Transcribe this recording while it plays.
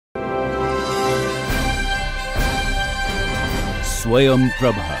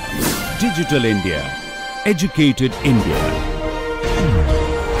SwayamPrabha. Digital India. Educated India.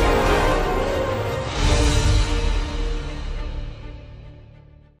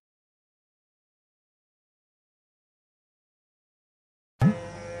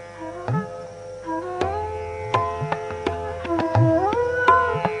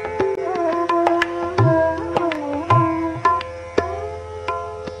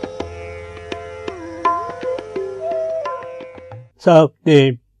 So,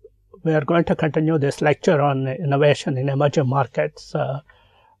 we are going to continue this lecture on innovation in emerging markets,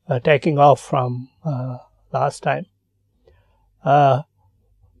 taking off from last time.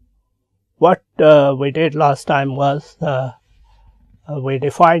 What we did last time was we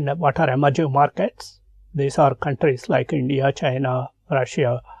defined what are emerging markets. These are countries like India, China,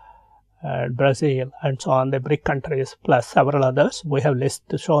 Russia, Brazil, and so on, the BRIC countries plus several others. We have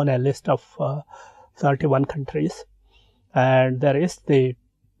shown a list of 31 countries. And there is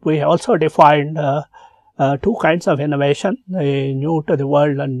we also defined two kinds of innovation, the new to the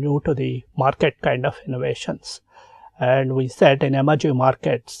world and new to the market kind of innovations. And we said in emerging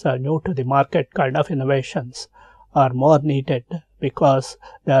markets, new to the market kind of innovations are more needed because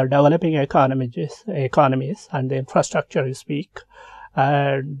they are developing economies and the infrastructure is weak.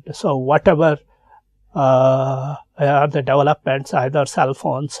 And so whatever are the developments, either cell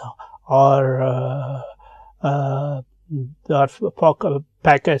phones or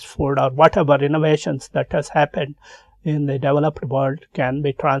packaged food or whatever innovations that has happened in the developed world can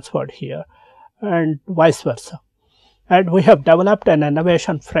be transferred here and vice versa. And we have developed an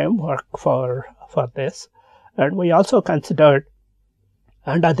innovation framework for this. And we also considered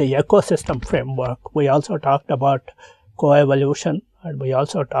under the ecosystem framework, we also talked about co-evolution and we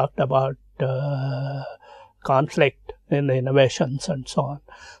also talked about conflict in the innovations and so on.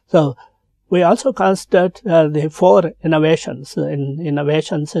 So, we also considered the four innovations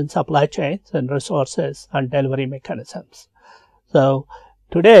in supply chains and resources and delivery mechanisms. So,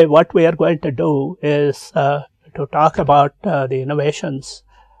 today what we are going to do is to talk about the innovations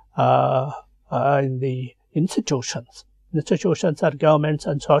in the institutions. Institutions are governments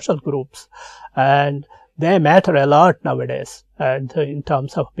and social groups, and they matter a lot nowadays. And in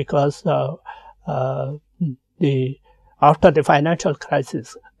terms of because after the financial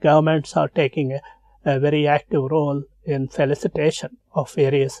crisis, governments are taking a very active role in felicitation of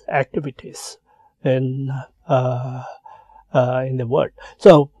various activities in the world.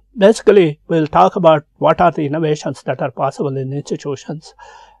 So, basically, we'll talk about what are the innovations that are possible in institutions,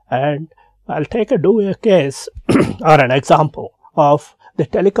 and I'll do a case or an example of the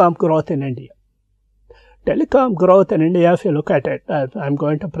telecom growth in India. Telecom growth in India, if you look at it, I'm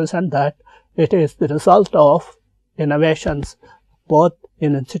going to present that it is the result of innovations both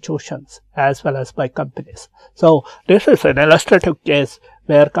in institutions as well as by companies. So, this is an illustrative case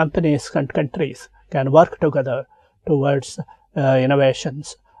where companies and countries can work together towards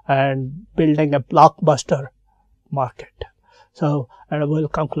innovations and building a blockbuster market. So, and we'll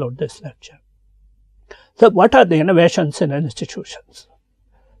conclude this lecture. So, what are the innovations in institutions?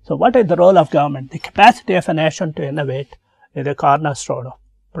 So, what is the role of government? The capacity of a nation to innovate is the cornerstone of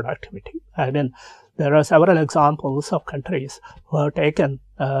productivity. I mean, there are several examples of countries who have taken,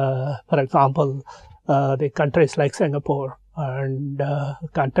 for example, the countries like Singapore and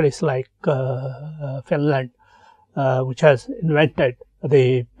countries like Finland, which has invented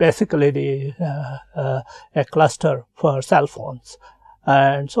basically a cluster for cell phones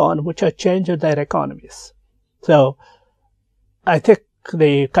and so on, which has changed their economies. So, I think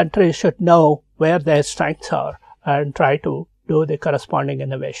the countries should know where their strengths are and try to do the corresponding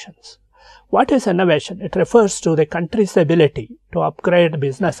innovations. What is innovation? It refers to the country's ability to upgrade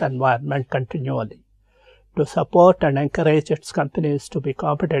business environment continually, to support and encourage its companies to be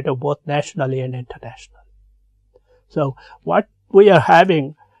competitive both nationally and internationally. So, what we are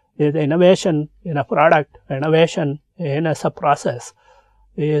having is innovation in a product, innovation in a sub-process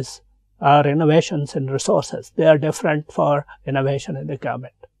are innovations in resources. They are different for innovation in the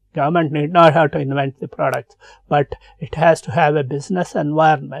government. Government need not have to invent the products, but it has to have a business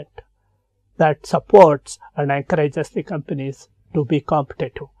environment that supports and encourages the companies to be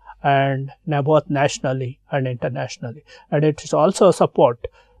competitive and both nationally and internationally. And it is also support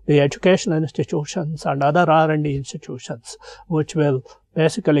the educational institutions and other R&D institutions, which will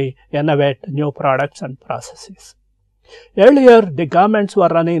basically innovate new products and processes. Earlier, the governments were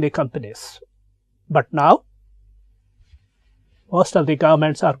running the companies, but now most of the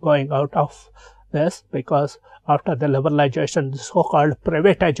governments are going out of this because after the liberalization, the so-called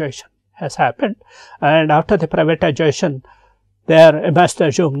privatization has happened, and after the privatization, they must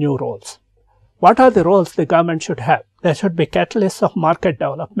assume new roles. What are the roles the government should have? There should be catalysts of market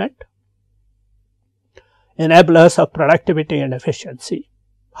development, enablers of productivity and efficiency.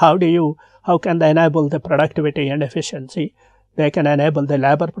 How can they enable the productivity and efficiency? They can enable the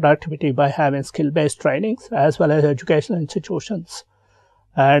labor productivity by having skill-based trainings as well as educational institutions,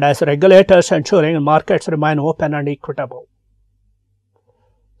 and as regulators ensuring markets remain open and equitable.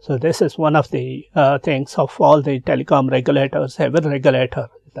 So this is one of the things of all the telecom regulators, every regulator,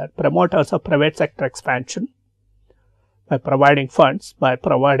 that promoters of private sector expansion by providing funds, by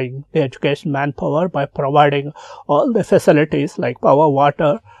providing the education manpower, by providing all the facilities like power,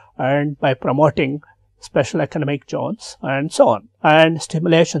 water, and by promoting special economic zones and so on, and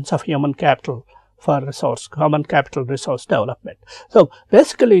stimulations of human capital for human capital resource development. So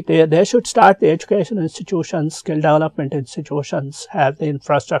basically they should start the education institutions, skill development institutions, have the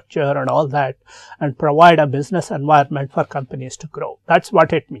infrastructure and all that, and provide a business environment for companies to grow. That's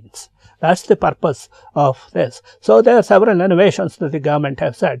what it means. That's the purpose of this. So there are several innovations that the government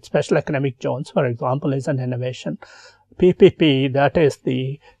have said. Special economic zones, for example, is an innovation. PPP, that is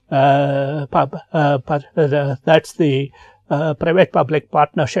the that's the private-public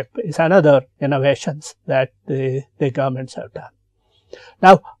partnership, is another innovations that the governments have done.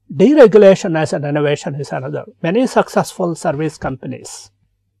 Now, deregulation as an innovation is another. Many successful service companies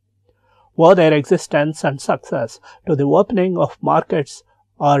owe their existence and success to the opening of markets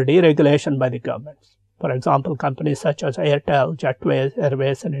or deregulation by the governments. For example, companies such as Airtel, Jetways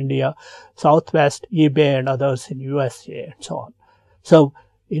Airways in India, Southwest, eBay, and others in USA, and so on. So,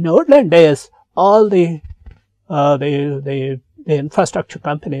 in olden days, all the infrastructure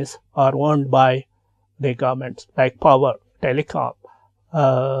companies are owned by the governments, like power, telecom,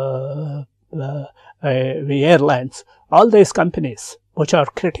 the airlines. All these companies, which are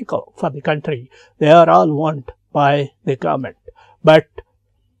critical for the country, they are all owned by the government. But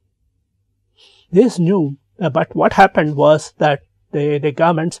what happened was that the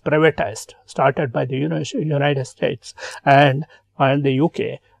governments privatized, started by the United States and the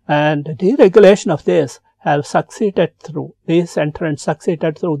UK, and deregulation of this have succeeded through, these entrants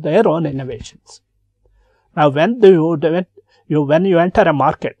succeeded through their own innovations. Now, when you enter a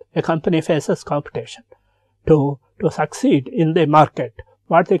market, a company faces competition. To succeed in the market,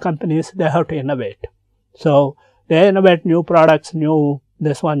 what the companies, they have to innovate. So they innovate new products, new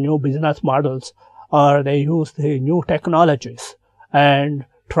business models, or they use the new technologies and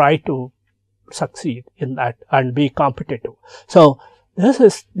try to succeed in that and be competitive. So this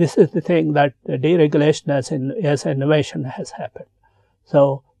is the thing that the deregulation as innovation has happened.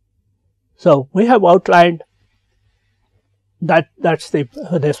 So we have outlined that's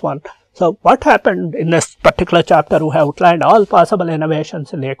this one. So what happened in this particular chapter? We have outlined all possible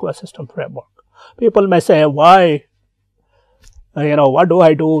innovations in the ecosystem framework. People may say, why, what do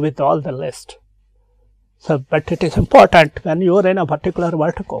I do with all the list? So, but it is important when you are in a particular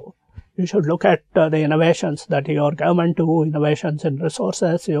vertical, you should look at the innovations that your government do, innovations in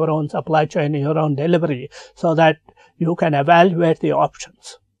resources, your own supply chain, your own delivery, so that you can evaluate the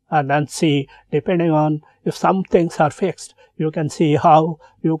options and then see, depending on if some things are fixed, you can see how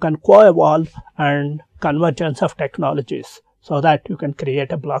you can co-evolve and convergence of technologies so that you can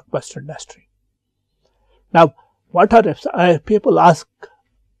create a blockbuster industry. Now, people ask,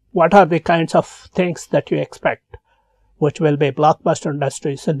 what are the kinds of things that you expect which will be blockbuster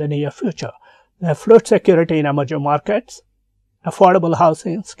industries in the near future? Food security in emerging markets, affordable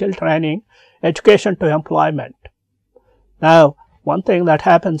housing, skill training, education to employment. Now, one thing that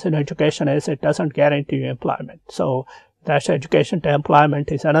happens in education is it doesn't guarantee you employment. So, that's education to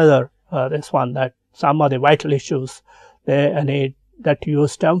employment is another, this one, that some of the vital issues they need that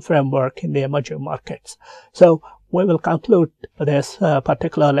use STEM framework in the emerging markets. So, we will conclude this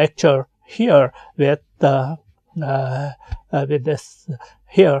particular lecture here with this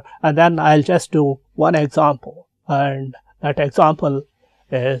here, and then I'll just do one example, and that example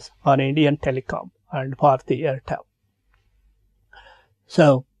is on Indian Telecom and Bharti Airtel.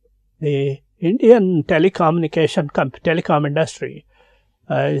 So, the Indian telecom industry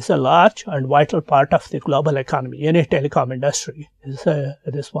is a large and vital part of the global economy. Any telecom industry is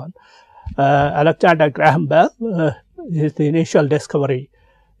this one. Alexander Graham Bell, his initial discovery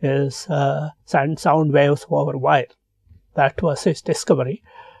is send sound waves over wire. That was his discovery.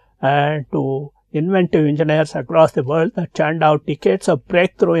 And to inventive engineers across the world that churned out decades of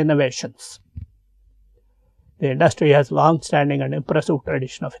breakthrough innovations. The industry has long-standing and impressive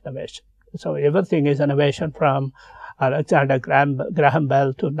tradition of innovation. So everything is innovation from Alexander Graham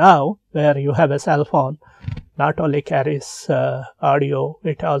Bell to now, where you have a cell phone, not only carries audio,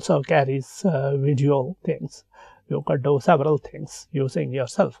 it also carries visual things. You could do several things using your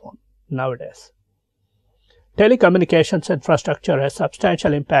cell phone nowadays. telecommunications infrastructure has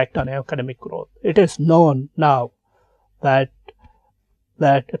substantial impact on economic growth. It is known now that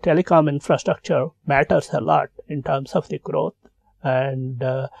telecom infrastructure matters a lot in terms of the growth and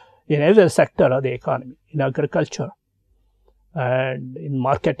in every sector of the economy, in agriculture and in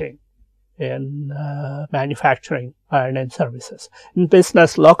marketing, in manufacturing and in services. In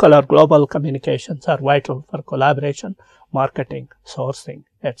business, local or global communications are vital for collaboration, marketing, sourcing,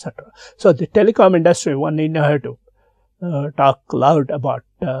 etc. So the telecom industry, one need not have to talk loud about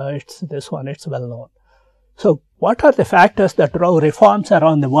it's well known. So what are the factors that drove reforms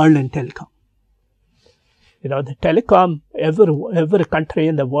around the world in telecom? The telecom, every country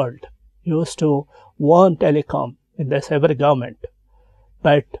in the world used to own telecom in this every government.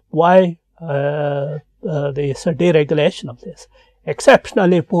 But why this deregulation of this?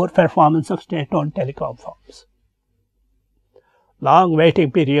 Exceptionally poor performance of state-owned telecom firms. Long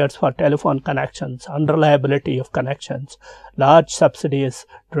waiting periods for telephone connections, unreliability of connections, large subsidies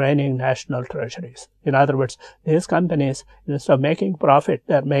draining national treasuries. In other words, these companies, instead of making profit,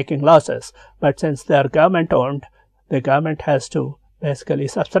 they are making losses. But since they are government owned, the government has to basically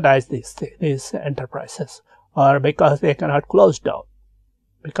subsidize these enterprises, or because they cannot close down.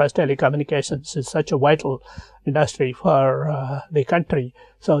 Because telecommunications is such a vital industry for the country,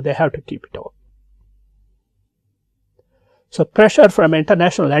 so they have to keep it open. So pressure from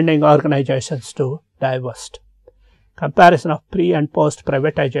international lending organizations to divest. Comparison of pre and post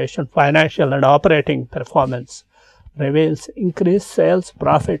privatization financial and operating performance reveals increased sales,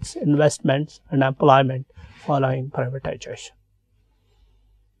 profits, investments and employment following privatization.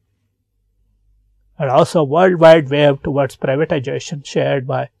 And also worldwide wave towards privatization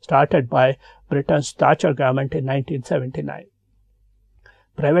started by Britain's Thatcher government in 1979.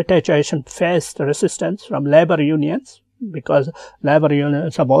 Privatization faced resistance from labor unions because labor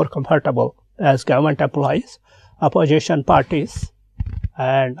unions are more comfortable as government employees, opposition parties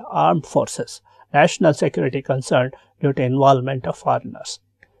and armed forces, national security concern due to involvement of foreigners.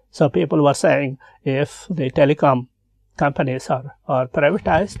 So people were saying if the telecom companies are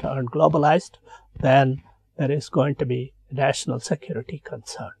privatized or globalized, then there is going to be national security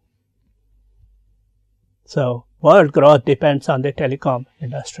concern. So world growth depends on the telecom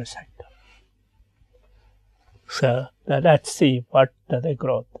industry sector. So let's see what the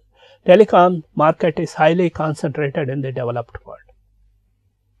growth. Telecom market is highly concentrated in the developed world.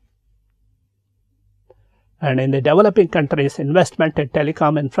 And in the developing countries, investment in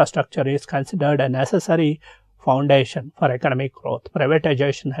telecom infrastructure is considered a necessary foundation for economic growth.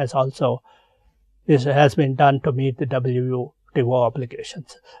 Privatization has been done to meet the WTO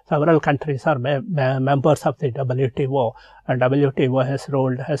obligations. Several countries are members of the WTO, and WTO has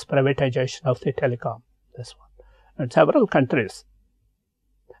ruled as privatization of the telecom. This one. And several countries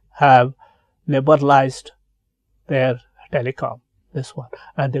have liberalized their telecom, this one,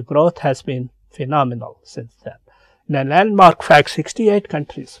 and the growth has been phenomenal since then. In a landmark fact, 68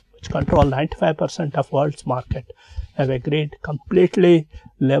 countries, which control 95% of world's market, have agreed completely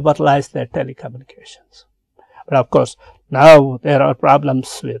liberalize their telecommunications. But of course, now there are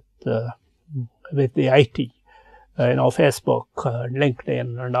problems with the IT, Facebook,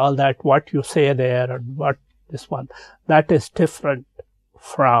 LinkedIn, and all that. What you say there and what this one, that is different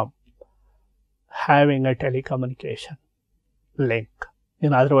from having a telecommunication link.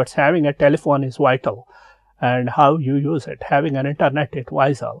 In other words, having a telephone is vital, and how you use it. Having an internet is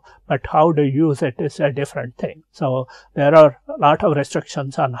vital, but how to use it is a different thing. So there are a lot of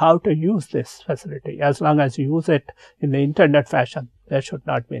restrictions on how to use this facility. As long as you use it in the internet fashion, there should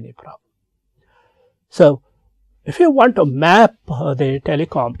not be any problem. So if you want to map the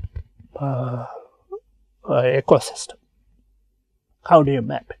telecom ecosystem, how do you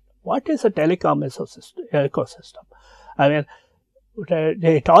map it? What is a telecom ecosystem? I mean,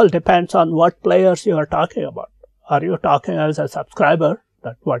 it all depends on what players you are talking about. Are you talking as a subscriber,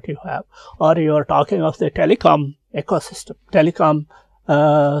 that's what you have, or you are talking of the telecom ecosystem, telecom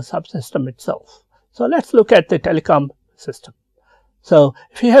subsystem itself. So let's look at the telecom system. So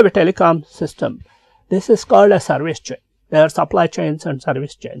if you have a telecom system, this is called a service chain. There are supply chains and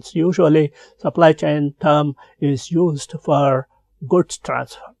service chains. Usually supply chain term is used for goods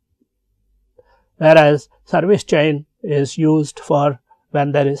transfer, whereas service chain is used for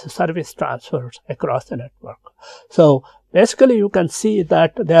when there is a service transfers across the network. So basically you can see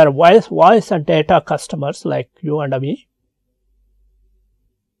that there are voice and data customers like you and me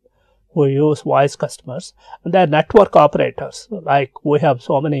who use voice customers, and there are network operators, like we have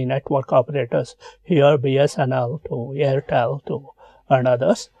so many network operators here, BSNL to Airtel to and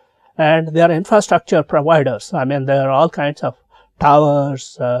others, and there are infrastructure providers. I mean, there are all kinds of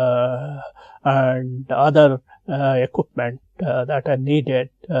towers and other equipment that are needed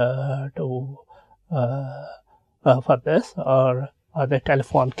for this, or the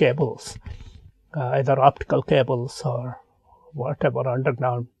telephone cables, either optical cables or whatever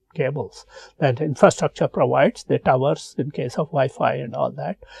underground cables that infrastructure provides, the towers in case of Wi-Fi and all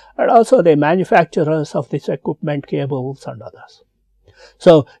that, and also the manufacturers of this equipment, cables and others.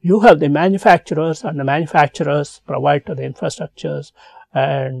 So you have the manufacturers, and the manufacturers provide to the infrastructures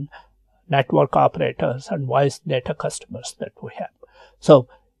and network operators and voice data customers that we have. So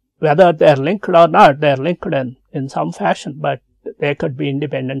whether they are linked or not, they are linked in some fashion, but they could be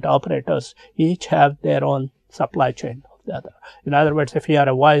independent operators, each have their own supply chain of the other. In other words, if you are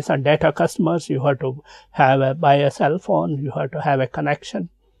a voice and data customers, you have to buy a cell phone, you have to have a connection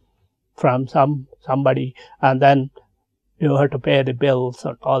from somebody, and then you have to pay the bills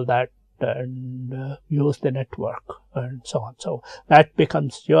and all that, and use the network and so on. So that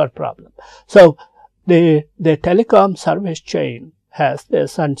becomes your problem. So the telecom service chain has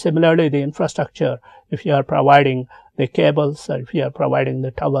this, and similarly the infrastructure, if you are providing the cables, or if you are providing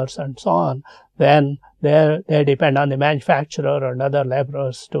the towers and so on, then they depend on the manufacturer and other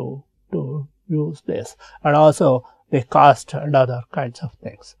laborers to use this, and also the cost and other kinds of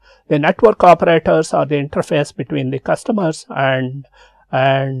things. The network operators are the interface between the customers and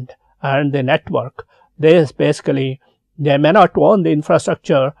the network. They may not own the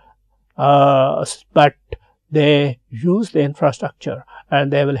infrastructure, but they use the infrastructure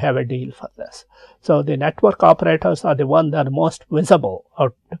and they will have a deal for this. So the network operators are the ones that are most visible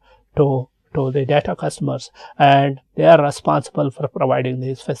out to the data customers, and they are responsible for providing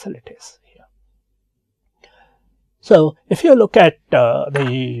these facilities here. So if you look at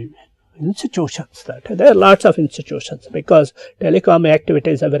the institutions, there are lots of institutions, because telecom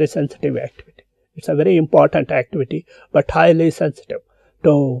activity is a very sensitive activity. It's a very important activity, but highly sensitive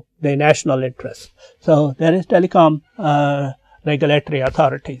to the national interest. So there is telecom regulatory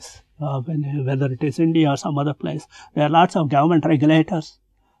authorities, whether it is India or some other place. There are lots of government regulators,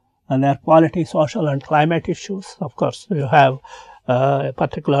 and there are quality, social and climate issues. Of course, you have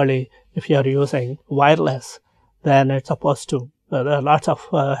particularly if you are using wireless, then it's supposed to, there are lots of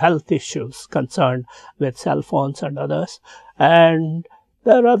health issues concerned with cell phones and others, and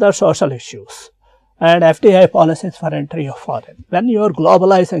there are other social issues, and FDI policies for entry of foreign. When you are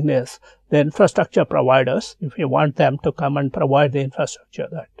globalizing this, the infrastructure providers, if you want them to come and provide the infrastructure,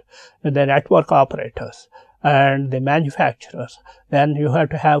 that the network operators and the manufacturers, then you have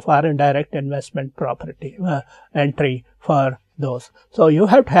to have foreign direct investment property entry for those. So you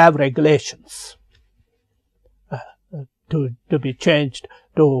have to have regulations to be changed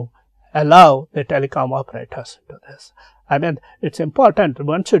to allow the telecom operators to do this. I mean, it's important,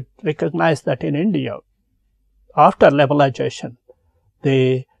 one should recognize that in India, after levelization,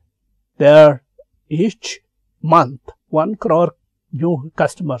 there each month 1 crore new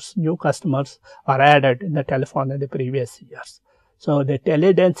customers are added in the telephone in the previous years. So the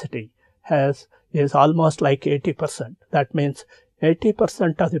tele density is almost like 80%. That means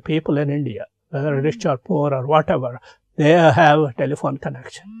 80% of the people in India, whether rich or poor or whatever, they have a telephone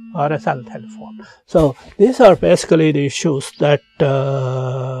connection or a cell telephone. So these are basically the issues that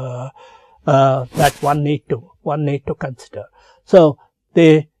that one need to consider. So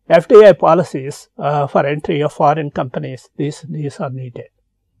the FDI policies for entry of foreign companies, these are needed.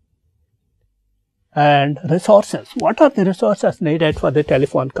 And resources. What are the resources needed for the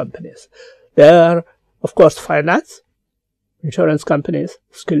telephone companies? There are, of course, finance, insurance companies,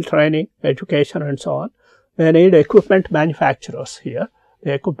 skill training, education, and so on. They need equipment manufacturers here,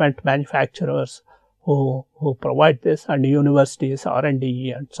 the equipment manufacturers who provide this, and universities,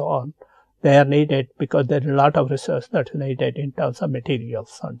 R&D, and so on. They are needed because there is a lot of research that is needed in terms of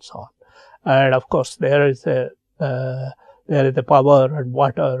materials and so on. And of course, there is the power and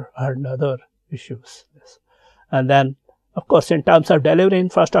water and other issues. And then, of course, in terms of delivery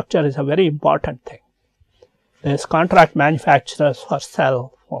infrastructure is a very important thing. There is contract manufacturers for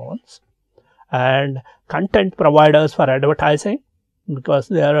cell phones and content providers for advertising, because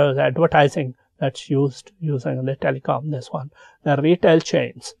there is advertising that's using the telecom, this one. There are retail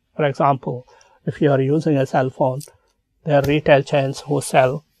chains. For example, if you are using a cell phone, there are retail chains who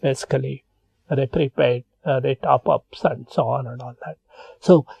sell basically the prepaid, the top-ups and so on and all that.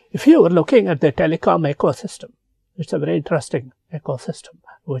 So if you are looking at the telecom ecosystem, it's a very interesting ecosystem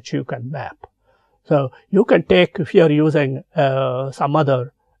which you can map. So you can take, if you are using some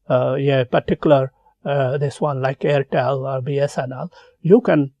other particular this one like Airtel or BSNL, you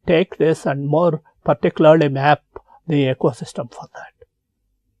can take this and more particularly map the ecosystem for that.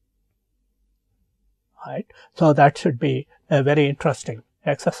 Right? So that should be a very interesting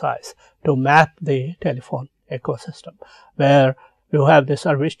exercise to map the telephone ecosystem, where you have the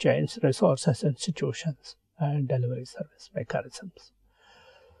service chains, resources, institutions, and delivery service mechanisms.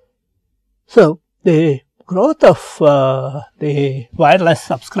 So, the growth of the wireless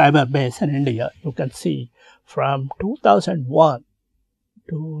subscriber base in India, you can see from 2001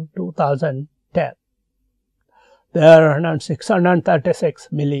 to 2010, there are around 636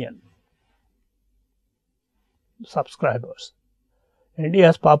 million subscribers.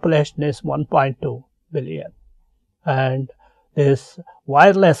 India's population is 1.2 billion, and this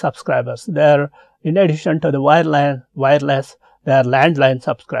wireless subscribers, there, in addition to the wireless, there are landline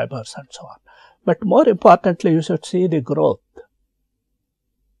subscribers and so on. But more importantly, you should see the growth.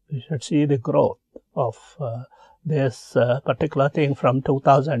 You should see the growth of this particular thing from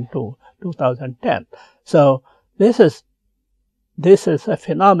 2000 to 2010. So this is a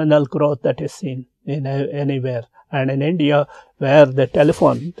phenomenal growth that is seen in anywhere. And in India, where the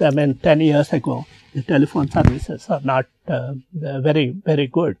telephone, 10 years ago, the telephone services are not very, very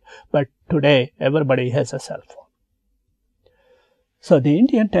good. But today, everybody has a cell phone. So the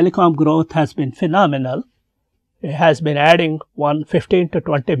Indian telecom growth has been phenomenal. It has been adding 15 to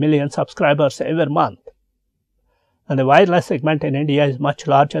 20 million subscribers every month. And the wireless segment in India is much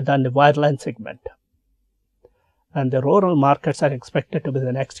larger than the wireline segment. And the rural markets are expected to be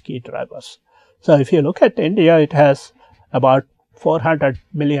the next key drivers. So if you look at India, it has about 400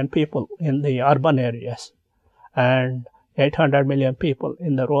 million people in the urban areas and 800 million people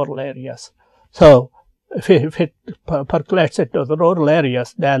in the rural areas. So if it percolates it to the rural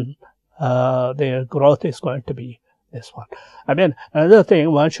areas, then the growth is going to be this one. Another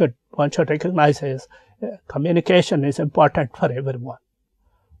thing one should recognize is communication is important for everyone,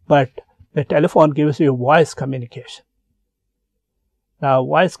 but the telephone gives you voice communication. Now,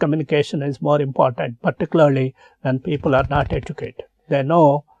 voice communication is more important, particularly when people are not educated. They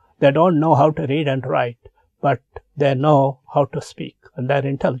don't know how to read and write, but they know how to speak, and they're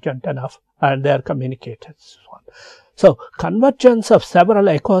intelligent enough, and they're communicators. So, convergence of several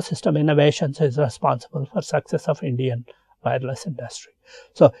ecosystem innovations is responsible for success of Indian wireless industry.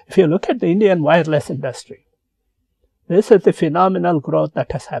 So, if you look at the Indian wireless industry, this is the phenomenal growth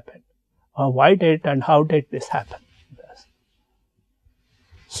that has happened. Why did and how did this happen?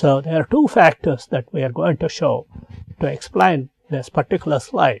 So, there are two factors that we are going to show to explain this particular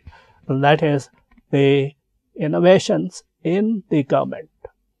slide, and that is the innovations in the government,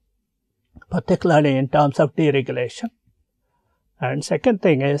 particularly in terms of deregulation. And second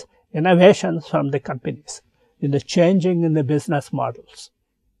thing is innovations from the companies in the changing in the business models.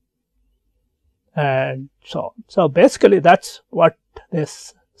 And so on. So, basically that's what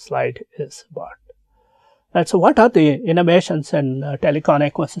this slide is about. And so, what are the innovations in telecom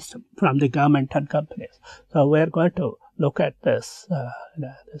ecosystem from the government and companies? So, we are going to look at this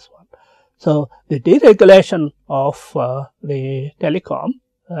this one. So, the deregulation of the telecom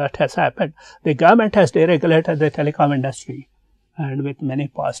that has happened. The government has deregulated the telecom industry, and with many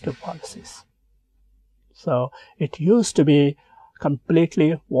positive policies. So, it used to be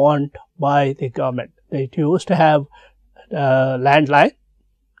completely owned by the government. It used to have landline.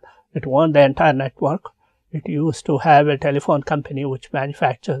 It owned the entire network. It used to have a telephone company which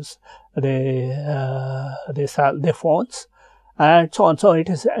manufactures the phones and so on. So, it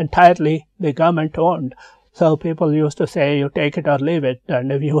is entirely the government owned. So, people used to say you take it or leave it,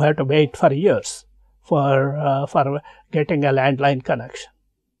 and you have to wait for years for getting a landline connection.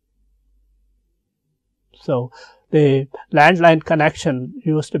 So, the landline connection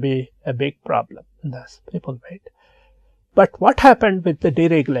used to be a big problem, and thus people wait. But what happened with the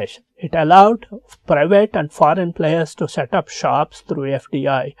deregulation? It allowed private and foreign players to set up shops through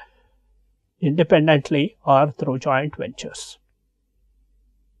FDI independently or through joint ventures.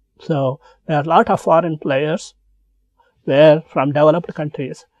 So, there are a lot of foreign players from developed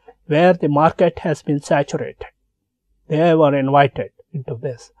countries where the market has been saturated. They were invited into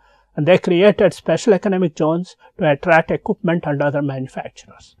this, and they created special economic zones to attract equipment and other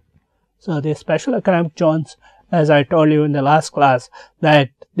manufacturers. So, the special economic zones, as I told you in the last class,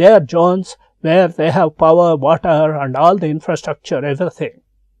 that they are zones where they have power, water and all the infrastructure, everything.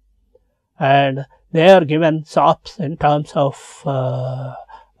 And they are given SOPs in terms of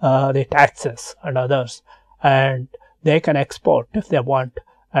the taxes and others, and they can export if they want,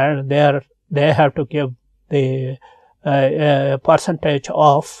 and they have to give the percentage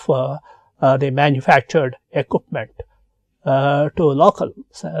of the manufactured equipment to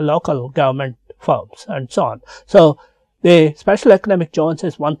local government firms and so on. So, the special economic zones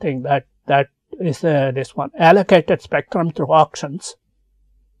is one thing that is this one. Allocated spectrum through auctions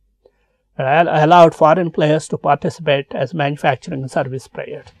allowed foreign players to participate as manufacturing and service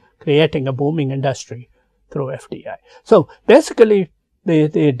players, creating a booming industry through FDI. So basically, the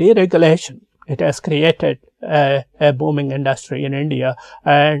deregulation, it has created a booming industry in India,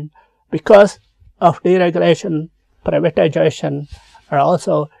 and because of deregulation, privatization, and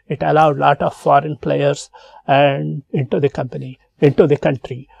also it allowed a lot of foreign players and into the country.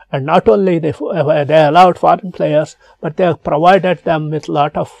 And not only they allowed foreign players, but they provided them with a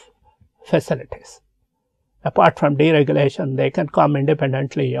lot of facilities. Apart from deregulation, they can come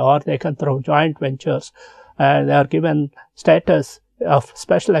independently or they can through joint ventures, and they are given status of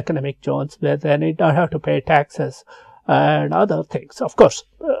special economic zones where they need not have to pay taxes and other things. Of course,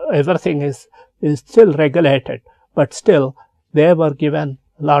 everything is still regulated, but still they were given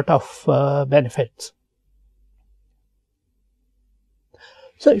a lot of benefits.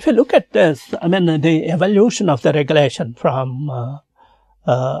 So if you look at this, I mean, the evolution of the regulation from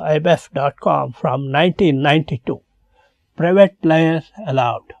IBEF.com from 1992, private players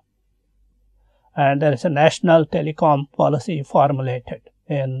allowed, and there is a national telecom policy formulated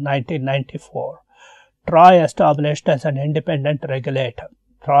in 1994. TRAI established as an independent regulator.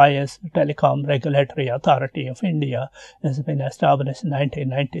 TRAI is the Telecom Regulatory Authority of India, has been established in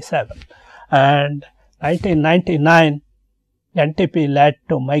 1997. And 1999, NTP led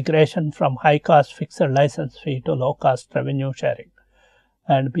to migration from high-cost fixed license fee to low-cost revenue sharing.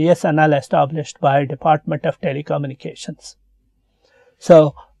 And BSNL established by Department of Telecommunications.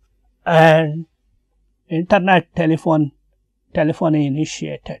 So, and Internet telephony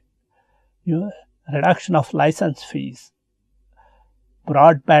initiated, reduction of license fees,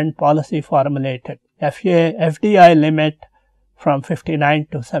 broadband policy formulated, FDI limit from 59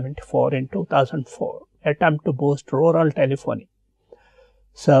 to 74 in 2004, attempt to boost rural telephony.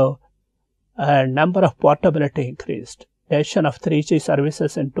 So, number of portability increased, addition of 3G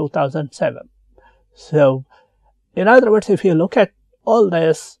services in 2007. So, in other words, if you look at all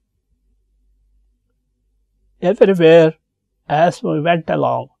this, everywhere as we went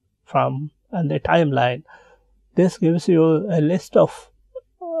along from the timeline, this gives you a list of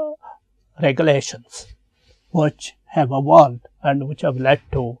regulations which have evolved and which have led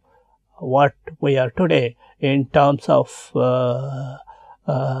to what we are today in terms of the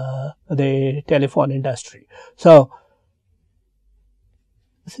telephone industry. So,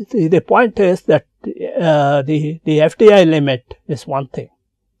 the point is that the FDI limit is one thing,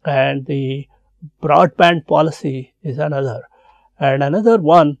 and the broadband policy is another, and another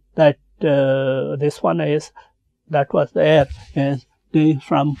one that this one is that was there is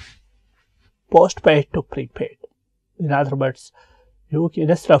from postpaid to prepaid. In other words, you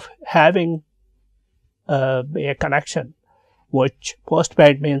instead of having a connection, which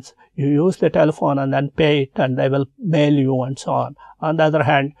postpaid means you use the telephone and then pay it and they will mail you and so on. On the other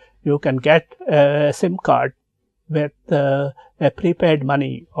hand, you can get a SIM card with a prepaid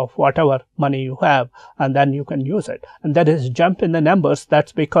money of whatever money you have, and then you can use it. And that is jump in the numbers.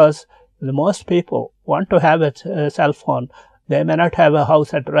 That's because the most people want to have a cell phone. They may not have a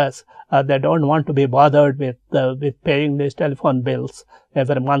house address. They don't want to be bothered with paying these telephone bills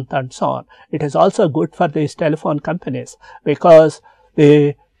every month and so on. It is also good for these telephone companies because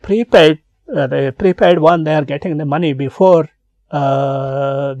the prepaid one, they are getting the money before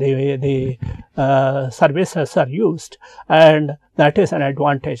the services are used, and that is an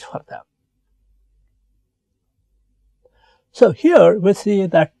advantage for them. So here we see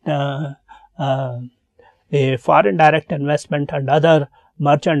that the foreign direct investment and other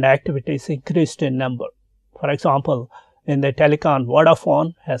merchant activities increased in number. For example, in the telecom,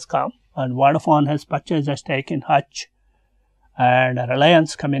 Vodafone has come, and Vodafone has purchased a stake in Hutch, and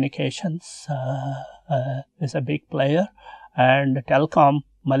Reliance Communications is a big player, and Telecom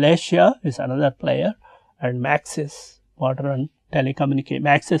Malaysia is another player, and Maxis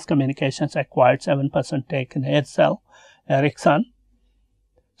Maxis Communications acquired 7% stake in Airtel, Ericsson.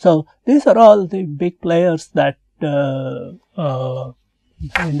 So these are all the big players that in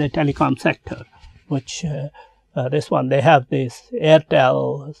the telecom sector, which this one, they have this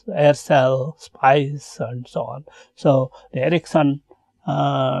Airtel, Aircel, Spice and so on. So the Ericsson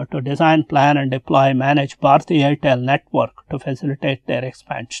to design, plan and deploy, manage Bharti Airtel network to facilitate their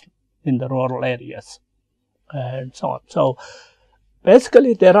expansion in the rural areas and so on. So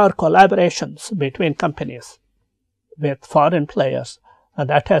basically there are collaborations between companies with foreign players, and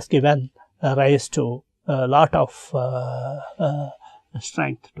that has given rise to a lot of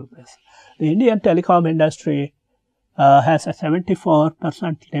strength to this. The Indian telecom industry has a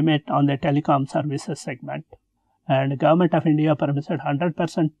 74% limit on the telecom services segment, and the Government of India permitted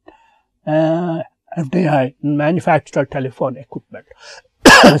 100% FDI in manufactured telephone equipment.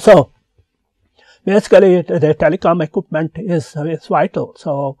 So basically the telecom equipment is vital.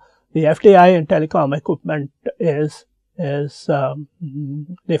 So the FDI in telecom equipment is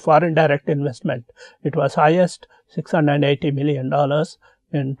the foreign direct investment. It was highest $680 million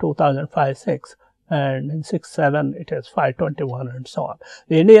in 2005-06, and in 6-7 it is 521 and so on.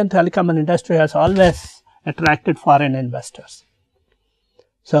 The Indian telecom industry has always attracted foreign investors.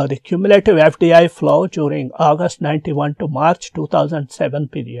 So the cumulative FDI flow during August 91 to March 2007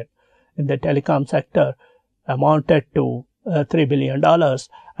 period in the telecom sector amounted to $3 billion,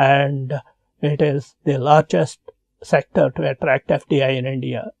 and it is the largest sector to attract FDI in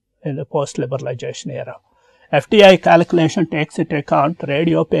India in the post-liberalization era. FDI calculation takes into account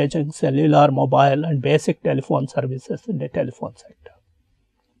radio, paging, cellular, mobile, and basic telephone services in the telephone sector.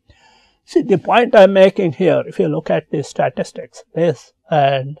 See, the point I'm making here, if you look at the statistics, this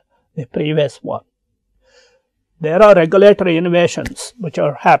and the previous one, there are regulatory innovations which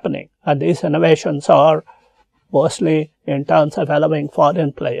are happening, and these innovations are mostly in terms of allowing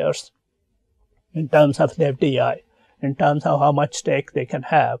foreign players, in terms of the FDI, in terms of how much stake they can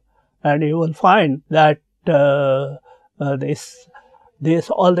have. And you will find that all these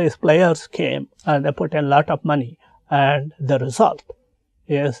players came and they put in a lot of money, and the result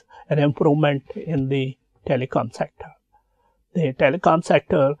is an improvement in the telecom sector. The telecom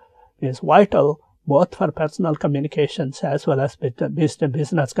sector is vital both for personal communications as well as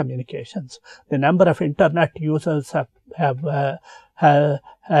business communications. The number of internet users has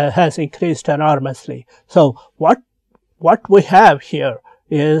increased enormously. So what we have here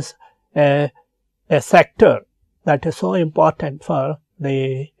is a sector that is so important for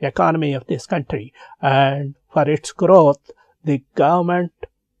the economy of this country, and for its growth, the government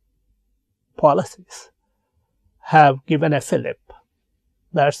policies have given a fillip.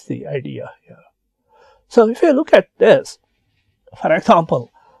 That's the idea here. So if you look at this, for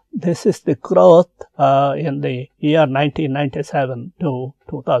example, this is the growth in the year 1997 to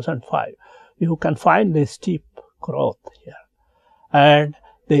 2005. You can find this steep growth here. And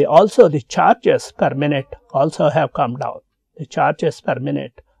the charges per minute also have come down. The charges per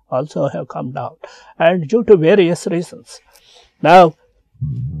minute also have come down, and due to various reasons. Now,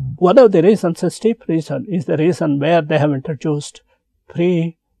 one of the reasons, a steep reason, is the reason where they have introduced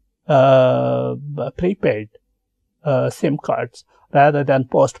prepaid SIM cards rather than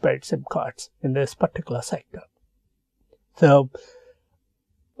postpaid SIM cards in this particular sector. So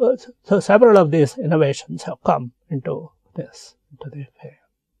several of these innovations have come into the affair.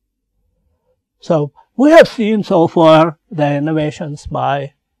 So we have seen so far the innovations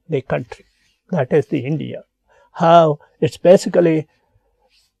by the country, that is the India, how it's basically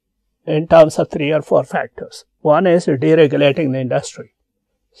in terms of 3 or 4 factors. One is deregulating the industry.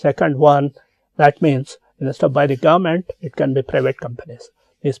 Second one, that means instead of by the government, it can be private companies.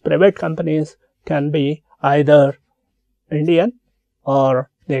 These private companies can be either Indian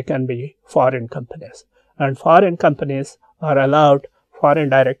or they can be foreign companies. And foreign companies are allowed foreign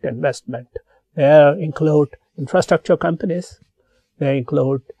direct investment. They include infrastructure companies, they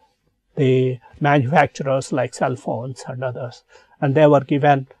include the manufacturers like cell phones and others, and they were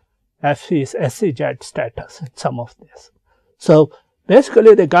given SEZ status in some of this. So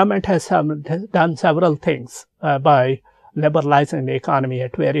basically the government has done several things by liberalizing the economy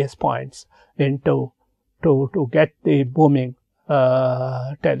at various points to get the booming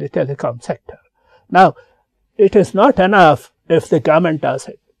telecom sector. Now, it is not enough if the government does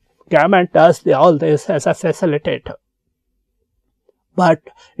it. Government does all this as a facilitator, but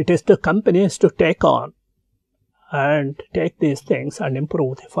it is the companies to take on and take these things and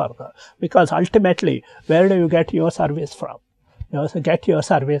improve further, because ultimately, where do you get your service from? You also get your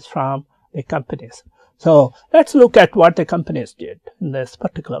service from the companies. So let's look at what the companies did in this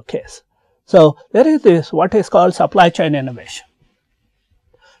particular case. So there is this what is called supply chain innovation.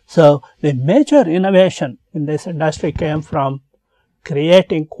 So the major innovation in this industry came from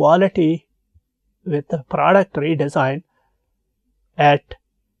creating quality with the product redesign at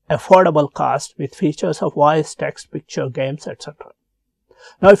affordable cost with features of voice, text, picture, games, etc.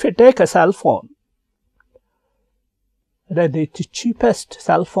 Now, if you take a cell phone, the cheapest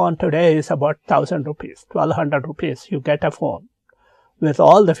cell phone today is about 1,000 rupees, 1,200 rupees. You get a phone with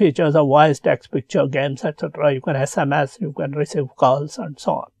all the features of voice, text, picture, games, etc. You can SMS, you can receive calls, and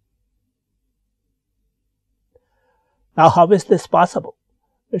so on. Now, how is this possible?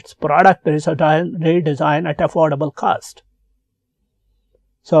 It's product redesign at affordable cost.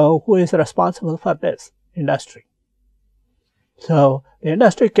 So, who is responsible for this? Industry. So, the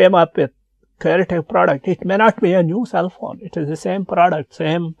industry came up with creative product. It may not be a new cell phone. It is the same product,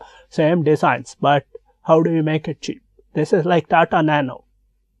 same designs, but how do you make it cheap? This is like Tata Nano.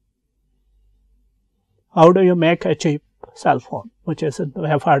 how do you make a cheap cell phone, which is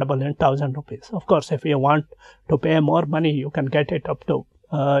affordable in 1,000 rupees? Of course, if you want to pay more money, you can get it up to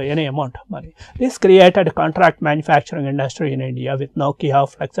any amount of money. This created a contract manufacturing industry in India with Nokia,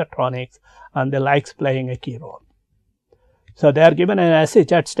 Flextronics, and the likes playing a key role. So they are given an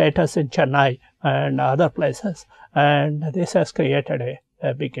SEZ status in Chennai and other places, and this has created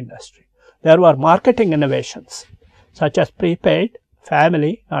a big industry. There were marketing innovations such as prepaid,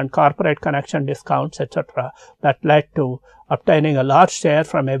 family and corporate connection discounts, etc., that led to obtaining a large share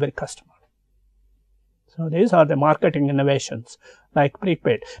from every customer. So these are the marketing innovations like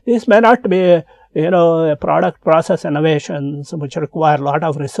prepaid. These may not be, a product process innovations which require a lot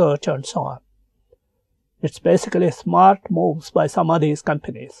of research and so on. It's basically smart moves by some of these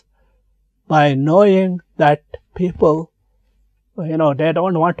companies by knowing that people, they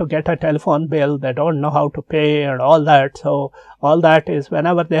don't want to get a telephone bill, they don't know how to pay and all that. So all that is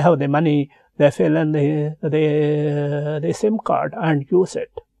whenever they have the money, they fill in the SIM card and use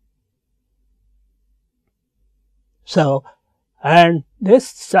it. So, and these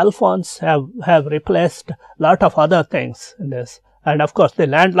cell phones have replaced a lot of other things in this. And of course, the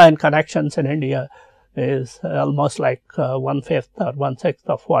landline connections in India is almost like 1/5 or 1/6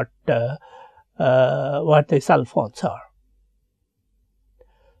 of what the cell phones are.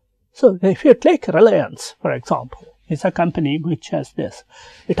 So if you take Reliance, for example, it's a company which has this.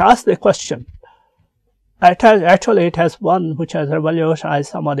 It asks the question. It has one which has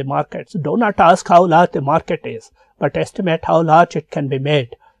revolutionized some of the markets. Do not ask how large the market is, but estimate how large it can be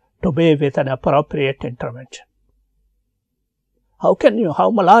made to be with an appropriate intervention. How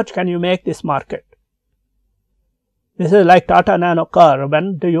large can you make this market? This is like Tata Nano car.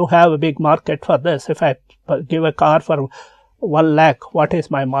 When do you have a big market for this? If I give a car for 1 lakh, what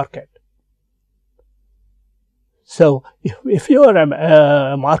is my market? So if you are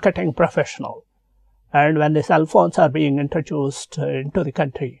a marketing professional, and when the cell phones are being introduced into the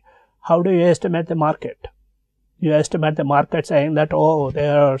country, how do you estimate the market? You estimate the market saying that, oh,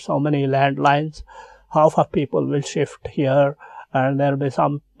 there are so many landlines, half of people will shift here, and there will be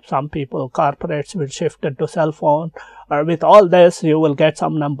some people, corporates will shift into cell phone, or with all this you will get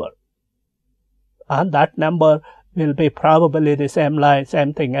some number. And that number will be probably the same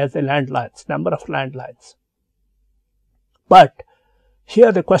thing as the landlines, number of landlines. But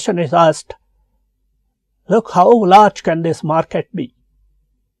here the question is asked, look, how large can this market be?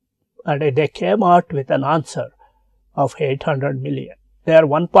 And they came out with an answer of 800 million. There are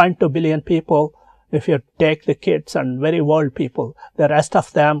 1.2 billion people. If you take the kids and very old people, the rest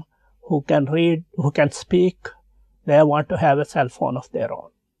of them who can read, who can speak, they want to have a cell phone of their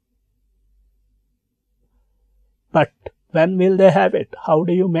own. But when will they have it? How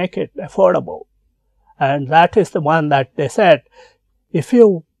do you make it affordable? And that is the one that they said, if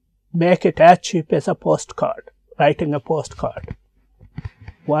you make it as cheap as a postcard, writing a postcard,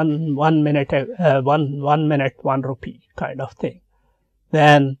 one minute, 1 rupee kind of thing,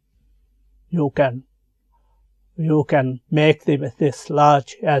 then you can make this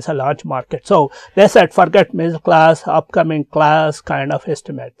large as a large market. So they said, forget middle class, upcoming class kind of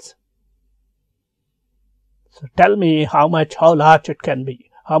estimates. So tell me how large it can be.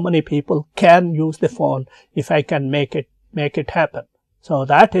 How many people can use the phone if I can make it happen. So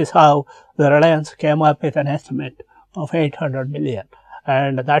that is how the Reliance came up with an estimate of 800 million.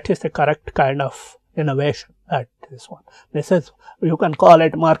 And that is the correct kind of innovation at this one. This is, you can call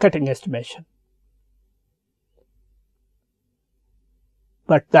it marketing estimation.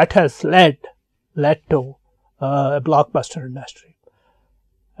 But that has led to a blockbuster industry.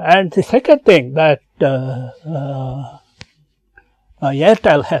 And the second thing that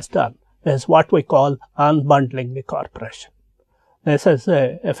Airtel has done is what we call unbundling the corporation. This is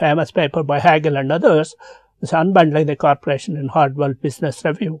a famous paper by Hagel and others. It's unbundling the corporation in Harvard Business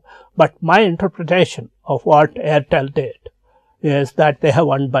Review. But my interpretation of what Airtel did is that they have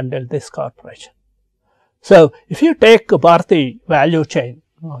unbundled this corporation. So if you take Bharti value chain,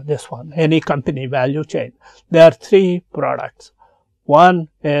 this one, any company value chain, there are 3 products. One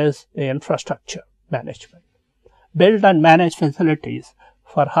is the infrastructure management. Build and manage facilities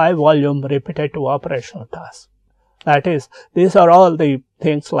for high volume repetitive operational tasks. That is, these are all the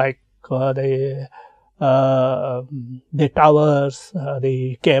things like the towers,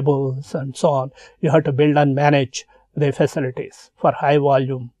 the cables and so on. You have to build and manage the facilities for high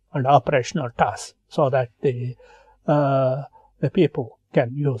volume and operational tasks so that the people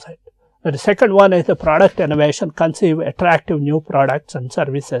can use it. The second one is the product innovation, conceive attractive new products and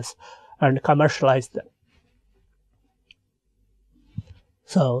services and commercialize them.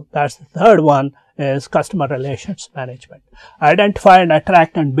 So that's the third one is customer relations management. Identify and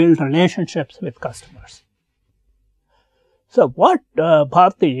attract and build relationships with customers. So what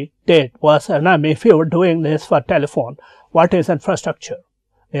Bharti did was, if you were doing this for telephone, what is infrastructure?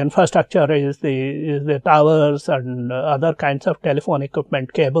 The infrastructure is the towers and other kinds of telephone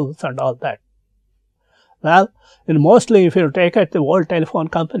equipment, cables and all that. Well, mostly if you take it the world telephone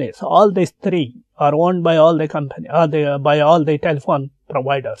companies, all these three are owned by all the company, by all the telephone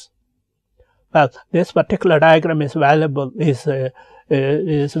providers. Well, this particular diagram is valuable, is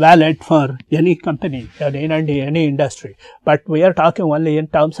valid for any company in any industry, but we are talking only in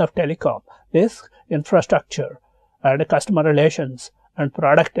terms of telecom. This infrastructure and customer relations and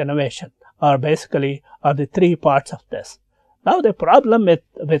product innovation are basically the three parts of this. Now, the problem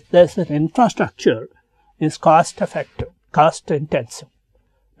with this infrastructure is cost intensive,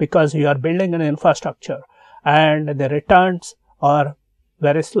 because you are building an infrastructure and the returns are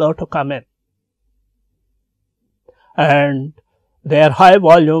very slow to come in, and they are high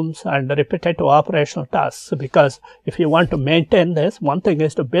volumes and repetitive operational tasks, because if you want to maintain this, one thing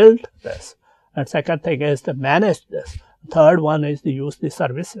is to build this, and second thing is to manage this, third one is to use the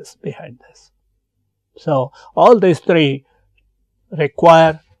services behind this. So all these three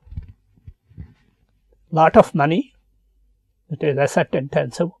require lot of money, it is asset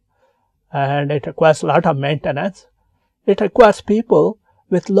intensive, and it requires a lot of maintenance. It requires people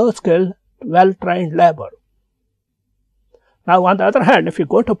with low skill, well trained labor. Now, on the other hand, if you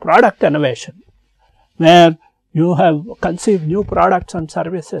go to product innovation, where you have conceived new products and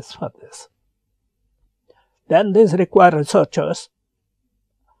services for this, then these require researchers,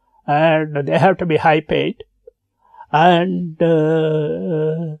 and they have to be high paid, and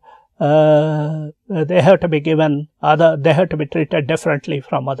they have to be given they have to be treated differently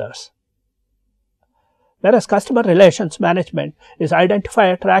from others. Whereas customer relations management is identify,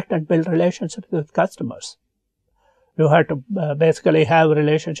 attract and build relationships with customers. You have to basically have a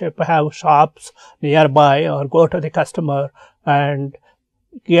relationship, have shops nearby, or go to the customer and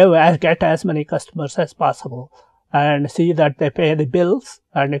get as many customers as possible, and see that they pay the bills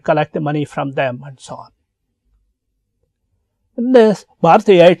and you collect the money from them, and so on. In this,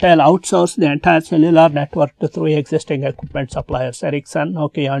 Bharti Airtel outsourced the entire cellular network to three existing equipment suppliers, Ericsson,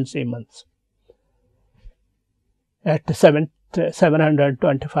 Nokia and Siemens, at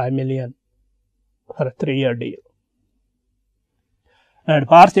 $725 million for a 3-year deal. And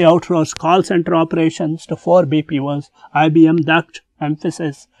Bharti outsourced call center operations to 4 BPOs, IBM, Dutch,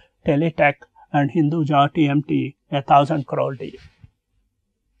 Emphasis, Teletech and Hinduja TMT, a 1,000 crore deal.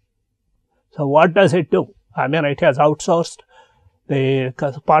 So what does it do? It has outsourced the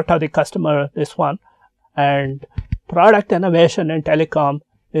part of the customer, this one, and product innovation in telecom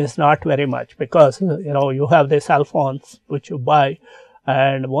is not very much, because you have the cell phones which you buy,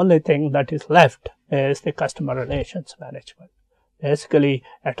 and only thing that is left is the customer relations management. Basically,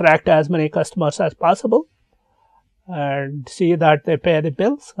 attract as many customers as possible and see that they pay the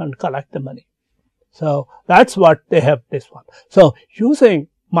bills and collect the money. So that's what they have, this one. So using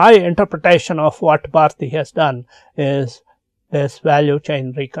my interpretation of what Bharti has done is this value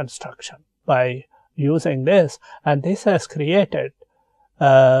chain reconstruction by using this, and this has created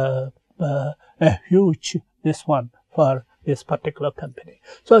a huge this one for this particular company.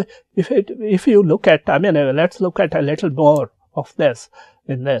 So if you look at, let's look at a little more of this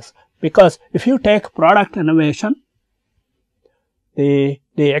in this, because if you take product innovation, the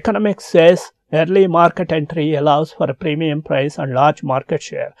economics says early market entry allows for a premium price and large market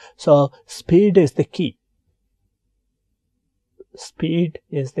share. So speed is the key. Speed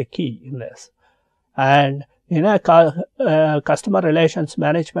is the key in this. And in a customer relations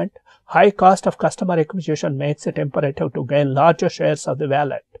management, high cost of customer acquisition makes it imperative to gain larger shares of the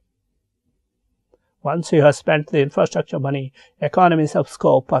wallet. Once you have spent the infrastructure money, economies of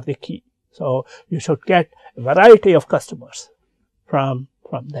scope are the key. So you should get a variety of customers from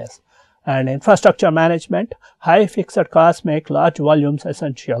this. And infrastructure management, high fixed costs make large volumes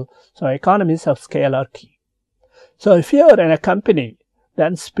essential. So economies of scale are key. So if you are in a company,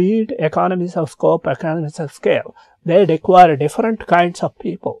 then speed, economies of scope, economies of scale, they require different kinds of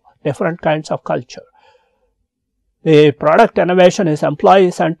people, different kinds of culture. The product innovation is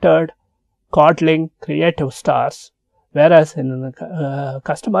employee-centered, coddling, creative stars, whereas in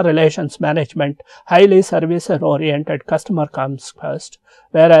customer relations management, highly service-oriented customer comes first,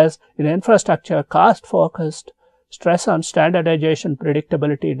 whereas in infrastructure, cost-focused, stress on standardization,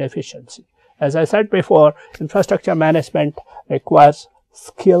 predictability, and efficiency. As I said before, infrastructure management requires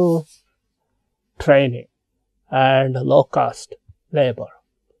skill training and low-cost labor,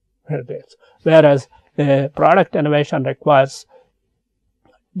 whereas product innovation requires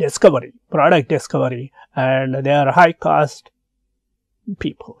discovery, product discovery, and they are high cost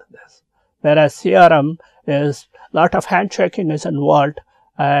people in this. Whereas CRM is lot of handshaking is involved,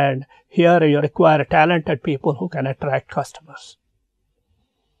 and here you require talented people who can attract customers.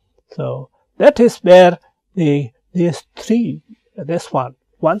 So that is where these three, this one,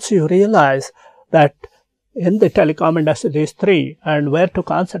 once you realize that in the telecom industry these three and where to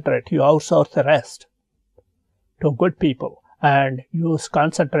concentrate, you outsource the rest to good people and you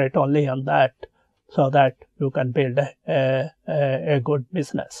concentrate only on that so that you can build a good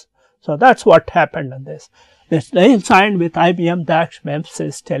business. So that's what happened in this. This deal signed with IBM, Dax,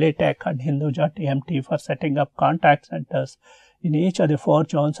 Memphis, Teletech and Hinduja TMT for setting up contact centers in each of the 4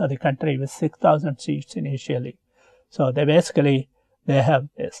 zones of the country with 6,000 seats initially. So they have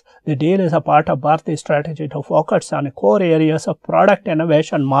this. The deal is a part of Bharti's strategy to focus on core areas of product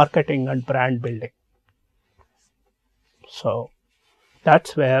innovation, marketing and brand building. So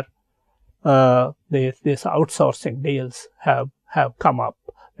that's where these outsourcing deals have come up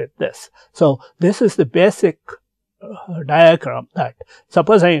with this. So this is the basic diagram that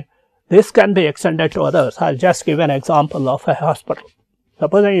supposing this can be extended to others. I'll just give an example of a hospital.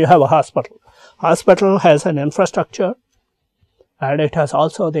 Supposing you have a hospital. Hospital has an infrastructure and it has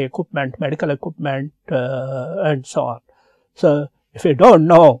also the equipment, medical equipment and so on. So if you don't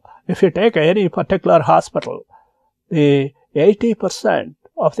know, if you take any particular hospital, the 80%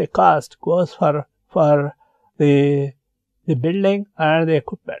 of the cost goes for the building and the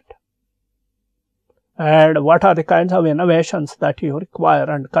equipment. And what are the kinds of innovations that you require,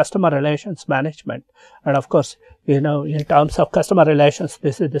 and customer relations management. And of course, in terms of customer relations,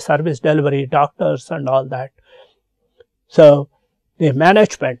 this is the service delivery, doctors and all that. So the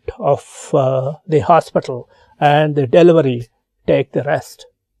management of the hospital and the delivery take the rest.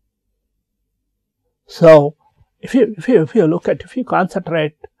 So if you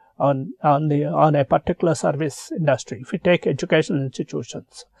concentrate on a particular service industry, if you take educational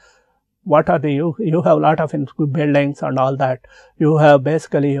institutions, what are you have a lot of buildings and all that. You have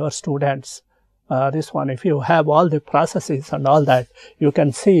basically your students. This one, if you have all the processes and all that, you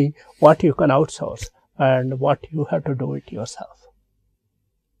can see what you can outsource and what you have to do it yourself.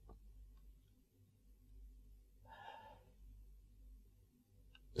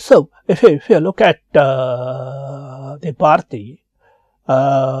 So if you look at the Bharti,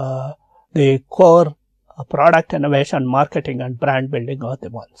 the core product innovation, marketing and brand building are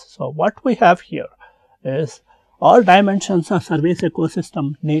the ones. So what we have here is all dimensions of service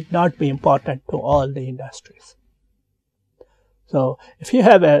ecosystem need not be important to all the industries. So if you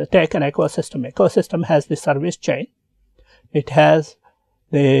have take an ecosystem has the service chain, it has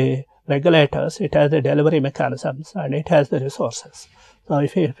the regulators, it has the delivery mechanisms and it has the resources. So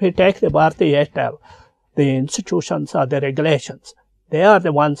if you take the Bharti Airtel, the institutions or the regulations, they are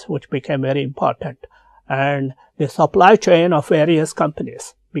the ones which became very important. And the supply chain of various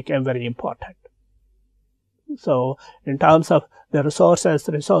companies became very important. So in terms of the resources,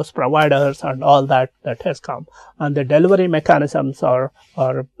 resource providers and all that has come, and the delivery mechanisms are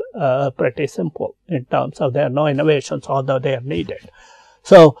pretty simple in terms of there are no innovations, although they are needed.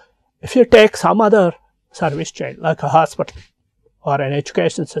 So if you take some other service chain like a hospital or an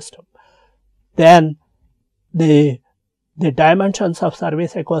education system, then the dimensions of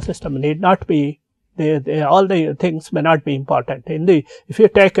service ecosystem need not be, all the things may not be important. If you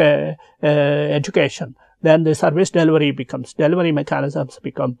take education, then the service delivery mechanisms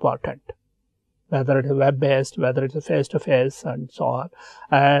become important, whether it is web-based, whether it is face-to-face and so on.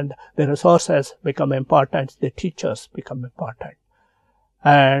 And the resources become important, the teachers become important.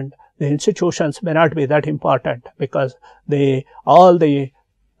 And the institutions may not be that important because all the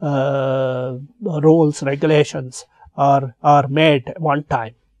rules, regulations are made one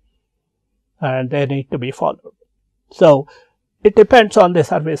time and they need to be followed. So it depends on the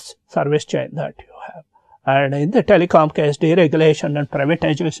service chain that you have. And in the telecom case, deregulation and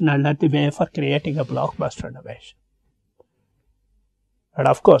privatization are led the way for creating a blockbuster innovation. And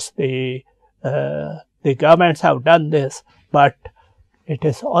of course, the governments have done this, but it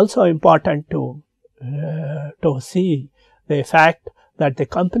is also important to see the fact that the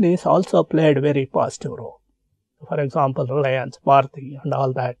companies also played a very positive role. For example, Reliance, Bharti and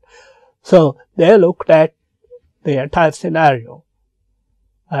all that. So they looked at the entire scenario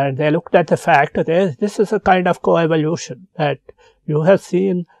and they looked at the fact that this is a kind of co-evolution that you have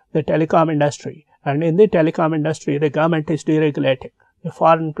seen the telecom industry, and in the telecom industry the government is deregulating. The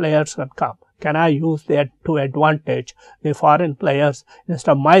foreign players can come. Can I use that to advantage the foreign players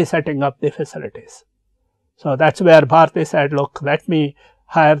instead of my setting up the facilities? So that's where Bharti said, look, let me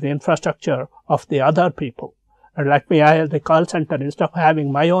hire the infrastructure of the other people and let me hire the call center instead of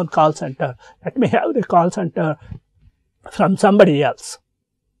having my own call center. Let me have the call center from somebody else.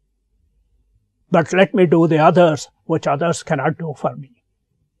 But let me do the others, which others cannot do for me.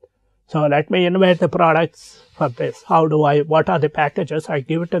 So let me innovate the products for this. What are the packages? I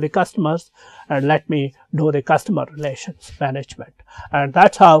give it to the customers, and let me do the customer relations management. And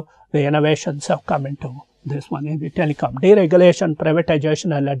that's how the innovations have come into this one in the telecom. Deregulation,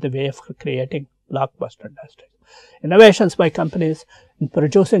 privatization are led the way of creating blockbuster industries. Innovations by companies in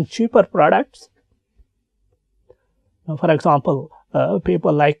producing cheaper products. For example,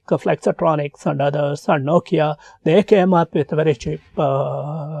 people like Flexatronics and others and Nokia, they came up with very cheap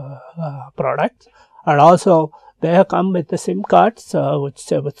products, and also they have come with the SIM cards, which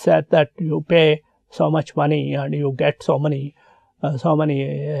said that you pay so much money and you get so many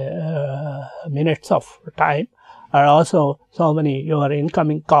minutes of time, and also your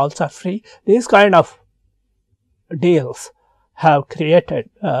incoming calls are free. These kind of deals have created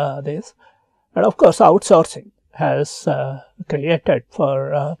this, and of course outsourcing has created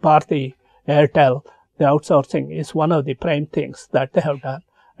for Bharti, Airtel. The outsourcing is one of the prime things that they have done,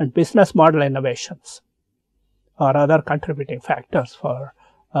 and business model innovations are other contributing factors for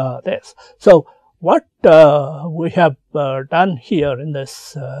this. So what we have done here in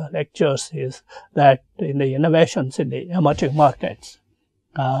this lectures is that in the innovations in the emerging markets,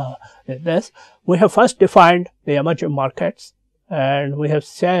 we have first defined the emerging markets, and we have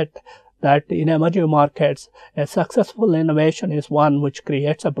said that in emerging markets, a successful innovation is one which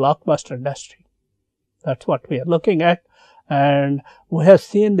creates a blockbuster industry. That's what we are looking at. And we have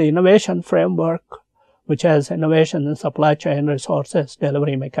seen the innovation framework, which has innovation in supply chain resources,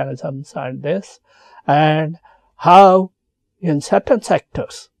 delivery mechanisms, and this, and how in certain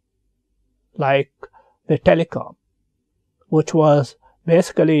sectors, like the telecom, which was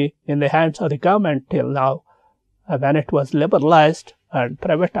basically in the hands of the government till now, when it was liberalized and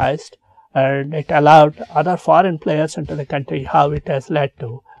privatized, and it allowed other foreign players into the country, how it has led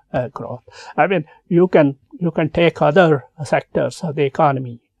to growth. I mean, you can take other sectors of the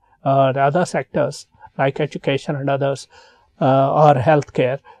economy, the other sectors like education and others, or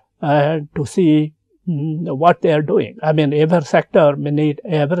healthcare, to see what they are doing. I mean, every sector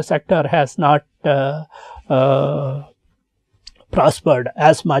has not prospered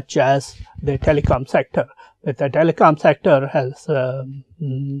as much as the telecom sector. But the telecom sector has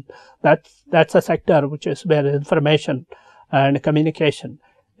that's a sector which is where information and communication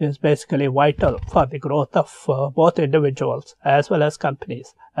is basically vital for the growth of both individuals as well as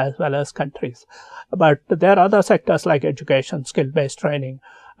companies as well as countries. But there are other sectors like education, skill-based training,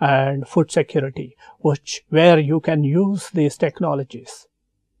 and food security, where you can use these technologies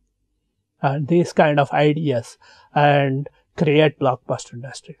and these kind of ideas and create blockbuster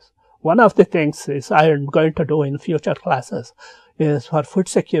industries. One of the things is I am going to do in future classes is for food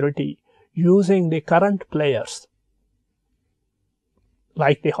security, using the current players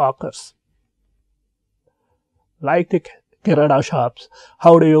like the hawkers, like the kirana shops.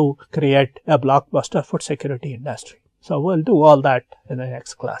 How do you create a blockbuster food security industry? So we'll do all that in the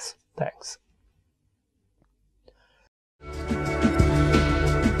next class. Thanks.